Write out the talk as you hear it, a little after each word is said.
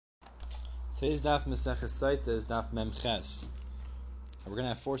Today's daf Maseches Sotah is daf Memches. We're going to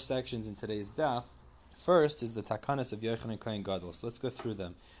have 4 sections in today's daf. First is the takanos of Yochanan KG. So let's go through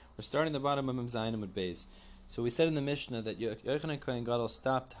them. We're starting the bottom of Mem Zayin with Beis. So we said in the Mishnah that Yochanan KG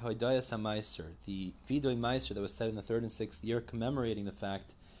stopped Hoidayas HaMaiser, the Vidoy Maiser that was said in the 3rd and 6th year, commemorating the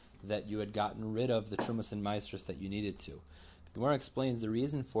fact that you had gotten rid of the Trumas and Maisers that you needed to. The Gemara explains the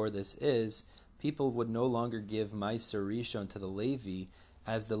reason for this is people would no longer give Maiser Rishon to the Levi,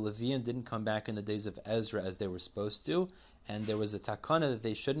 as the Levium didn't come back in the days of Ezra as they were supposed to, and there was a takana that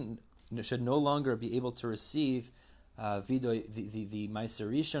they should no longer be able to receive the Maiser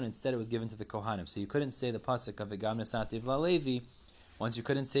Rishon. Instead, it was given to the Kohanim. So you couldn't say the pasuk of V'gam Nasativ LaLevi. Once you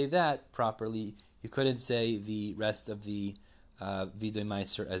couldn't say that properly, you couldn't say the rest of the Vidoy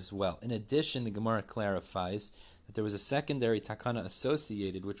Maiser as well. In addition, the Gemara clarifies that there was a secondary takana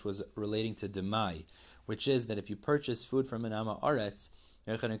associated, which was relating to Demai, which is that if you purchase food from an Ama Aretz,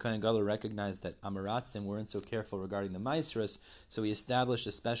 Yochanan KG recognized that Amaratzim weren't so careful regarding the Maisras, so he established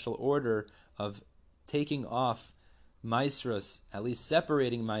a special order of taking off Maisras, at least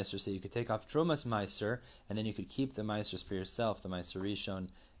separating Maisras, so you could take off Trumas Maiser, and then you could keep the Maisras for yourself, the Maiser Rishon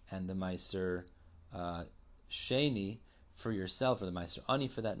and the Maiser Sheni for yourself, or the Maiser Ani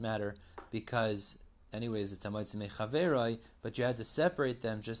for that matter, because anyways it's Amoitzimei Chaveroi, but you had to separate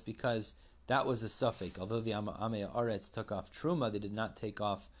them just because that was a suffix. Although the Amei Aretz took off Truma, they did not take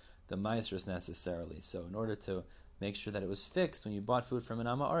off the Maisers necessarily. So in order to make sure that it was fixed, when you bought food from an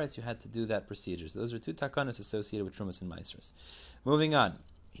Ama Aretz, you had to do that procedure. So those were 2 takanos associated with Trumas and Maisers. Moving on.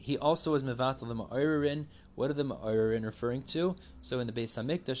 He also was mevatel the Ma'aririn. What are the Ma'aririn referring to? So in the Beis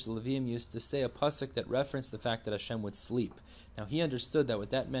Hamikdash, the Levium used to say a pasuk that referenced the fact that Hashem would sleep. Now he understood that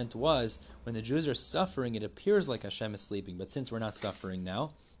what that meant was, when the Jews are suffering, it appears like Hashem is sleeping. But since we're not suffering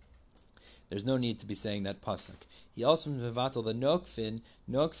now, there's no need to be saying that pasuk. He also mevatel the nokfin.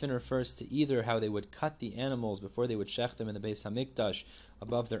 Nokfin refers to either how they would cut the animals before they would shech them in the Beis Hamikdash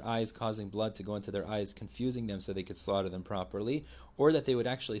above their eyes, causing blood to go into their eyes, confusing them so they could slaughter them properly, or that they would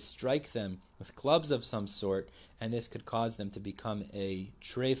actually strike them with clubs of some sort, and this could cause them to become a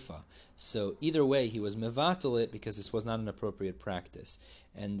treifa. So either way, he was mevatel it because this was not an appropriate practice.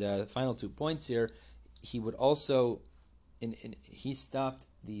 And the final 2 points here, he would also he stopped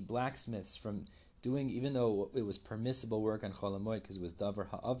the blacksmiths from doing, even though it was permissible work on Chol HaMoed because it was davar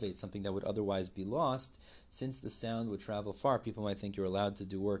ha'avet, something that would otherwise be lost, since the sound would travel far, people might think you're allowed to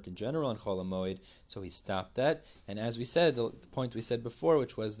do work in general on Chol HaMoed, so he stopped that. And as we said, the point we said before,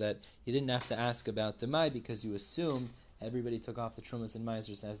 which was that you didn't have to ask about Demai because you assumed everybody took off the Trumas and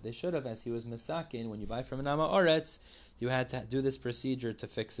Maisers as they should have, as he was Mesakin. When you buy from an Ama Aretz, you had to do this procedure to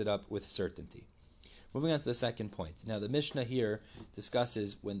fix it up with certainty. Moving on to the second point. Now, the Mishnah here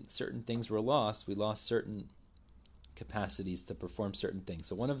discusses when certain things were lost, we lost certain capacities to perform certain things.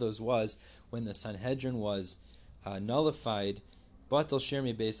 So one of those was when the Sanhedrin was nullified, Batal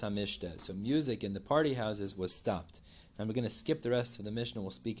Shirmi Beis Hamikdash. So music in the party houses was stopped. Now we're going to skip the rest of the Mishnah.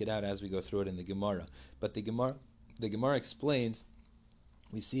 We'll speak it out as we go through it in the Gemara. But the Gemara explains,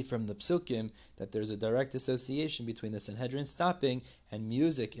 we see from the Psukim that there's a direct association between the Sanhedrin stopping and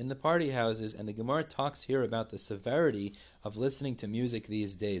music in the party houses, and the Gemara talks here about the severity of listening to music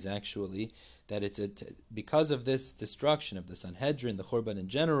these days, actually, that it's because of this destruction of the Sanhedrin, the Churban in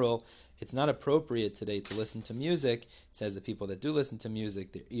general, it's not appropriate today to listen to music. It says that people that do listen to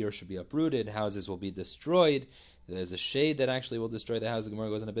music, their ears should be uprooted, houses will be destroyed. There's a shade that actually will destroy the house. The Gemara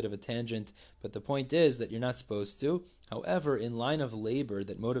goes on a bit of a tangent, but the point is that you're not supposed to. However, in line of labor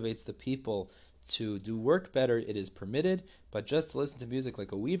that motivates the people to do work better, it is permitted, but just to listen to music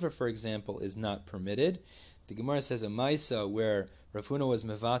like a weaver, for example, is not permitted. The Gemara says a Maisa where Rav Huna was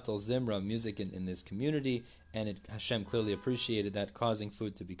mevatel zimra, music in this community, and Hashem clearly appreciated that, causing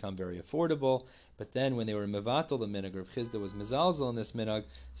food to become very affordable. But then when they were mevatel the minhag, Rav Chizda was mezalzel in this minhag,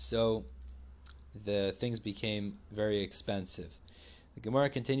 so the things became very expensive. The Gemara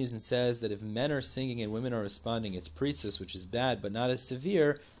continues and says that if men are singing and women are responding, it's pritzus, which is bad, but not as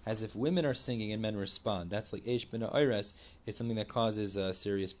severe as if women are singing and men respond. That's like Eish B'na Oires. It's something that causes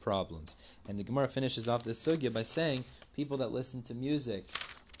serious problems. And the Gemara finishes off this sugya by saying people that listen to music,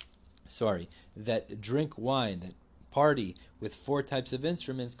 that drink wine, that party with 4 types of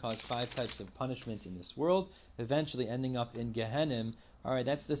instruments cause 5 types of punishments in this world, eventually ending up in Gehenim. Alright,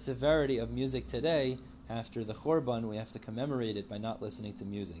 that's the severity of music today. After the Chorban, we have to commemorate it by not listening to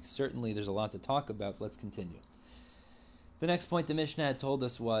music. Certainly there's a lot to talk about, but let's continue. The next point the Mishnah had told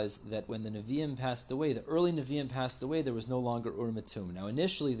us was that when the Nevi'im passed away, the early Nevi'im passed away, there was no longer Urim. Now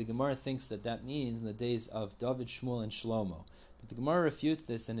initially the Gemara thinks that means in the days of David, Shmuel, and Shlomo. But The Gemara refutes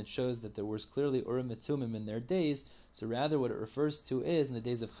this, and it shows that there was clearly Urim Tumim in their days. So rather what it refers to is in the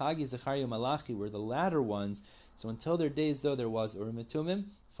days of Chagi, Zechariah, Malachi were the latter ones. So until their days, though, there was Urim Tumim.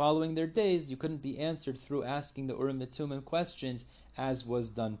 Following their days, you couldn't be answered through asking the Urim Tumim questions as was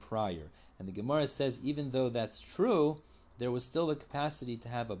done prior. And the Gemara says even though that's true, there was still the capacity to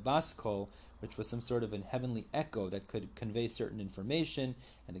have a baskol, which was some sort of a heavenly echo that could convey certain information.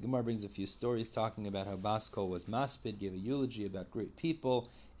 And the Gemara brings a few stories talking about how baskol was maspid, gave a eulogy about great people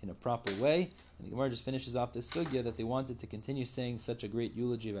in a proper way. And the Gemara just finishes off this sugya that they wanted to continue saying such a great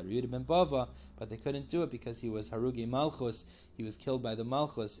eulogy about Yehuda ben Bava, but they couldn't do it because he was Harugi Malchus, he was killed by the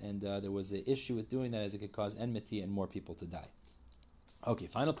Malchus, and there was an issue with doing that as it could cause enmity and more people to die. Okay,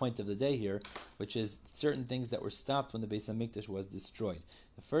 final point of the day here, which is certain things that were stopped when the Beis Hamikdash was destroyed.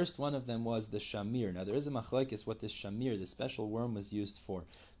 The first one of them was the shamir. Now there is a machlokes what this shamir, the special worm, was used for.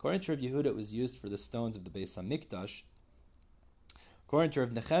 According to Rabbi Yehuda, it was used for the stones of the Beis Hamikdash. According to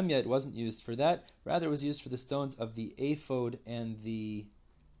Rabbi Nechemia, it wasn't used for that. Rather, it was used for the stones of the ephod and the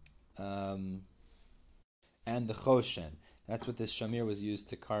choshen. That's what this shamir was used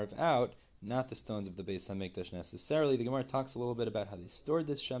to carve out, not the stones of the Beis Hamikdash necessarily. The Gemara talks a little bit about how they stored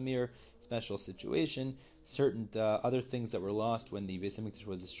this shamir, special situation. Certain other things that were lost when the Beis Hamikdash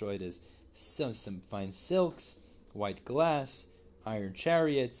was destroyed is some fine silks, white glass, iron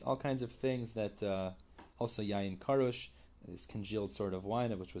chariots, all kinds of things that also yayin karush, this congealed sort of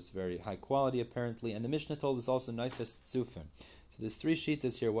wine, which was very high quality apparently. And the Mishnah told us also naifes tzufim. So there's three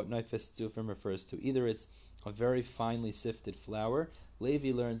shittas here what naifes tzufim refers to. Either it's a very finely sifted flour.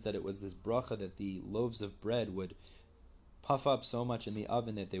 Levi learns that it was this bracha that the loaves of bread would puff up so much in the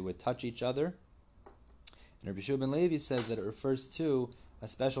oven that they would touch each other. And Rabbi Shua ben Levi says that it refers to a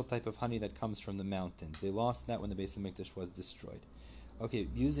special type of honey that comes from the mountains. They lost that when the Beis Hamikdash was destroyed. Okay,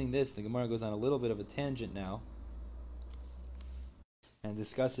 using this, the Gemara goes on a little bit of a tangent now and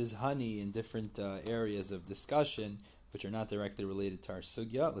discusses honey in different areas of discussion, which are not directly related to our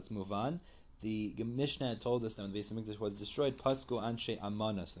sugya. Let's move on. The Mishnah had told us that when the Beis Hamikdash was destroyed, Pasku Anshe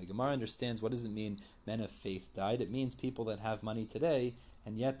Amana. So the Gemara understands what does it mean men of faith died. It means people that have money today,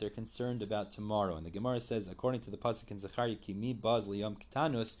 and yet they're concerned about tomorrow. And the Gemara says, according to the pasuk in Zechariah, Ki mi baz liyom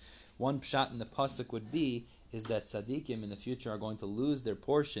takanos, one pshat in the pasuk would be is that tzaddikim in the future are going to lose their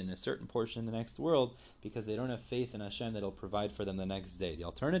portion, a certain portion in the next world, because they don't have faith in Hashem that will provide for them the next day. The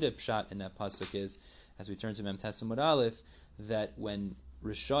alternative pshat in that pasuk is, as we turn to Mem Tesem Aleph, that when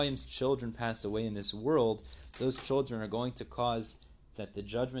Rishayim's children pass away in this world, those children are going to cause that the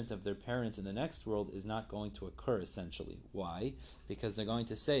judgment of their parents in the next world is not going to occur, essentially. Why? Because they're going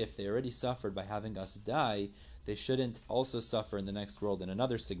to say if they already suffered by having us die, they shouldn't also suffer in the next world in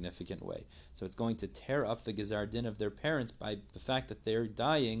another significant way. So it's going to tear up the Gezar Din of their parents by the fact that they're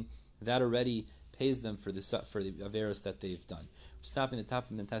dying. That already pays them for the Averos that they've done. We're stopping the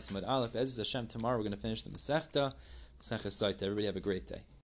top of Mentesim Aleph. As Hashem, tomorrow we're going to finish the Masechta. Everybody have a great day.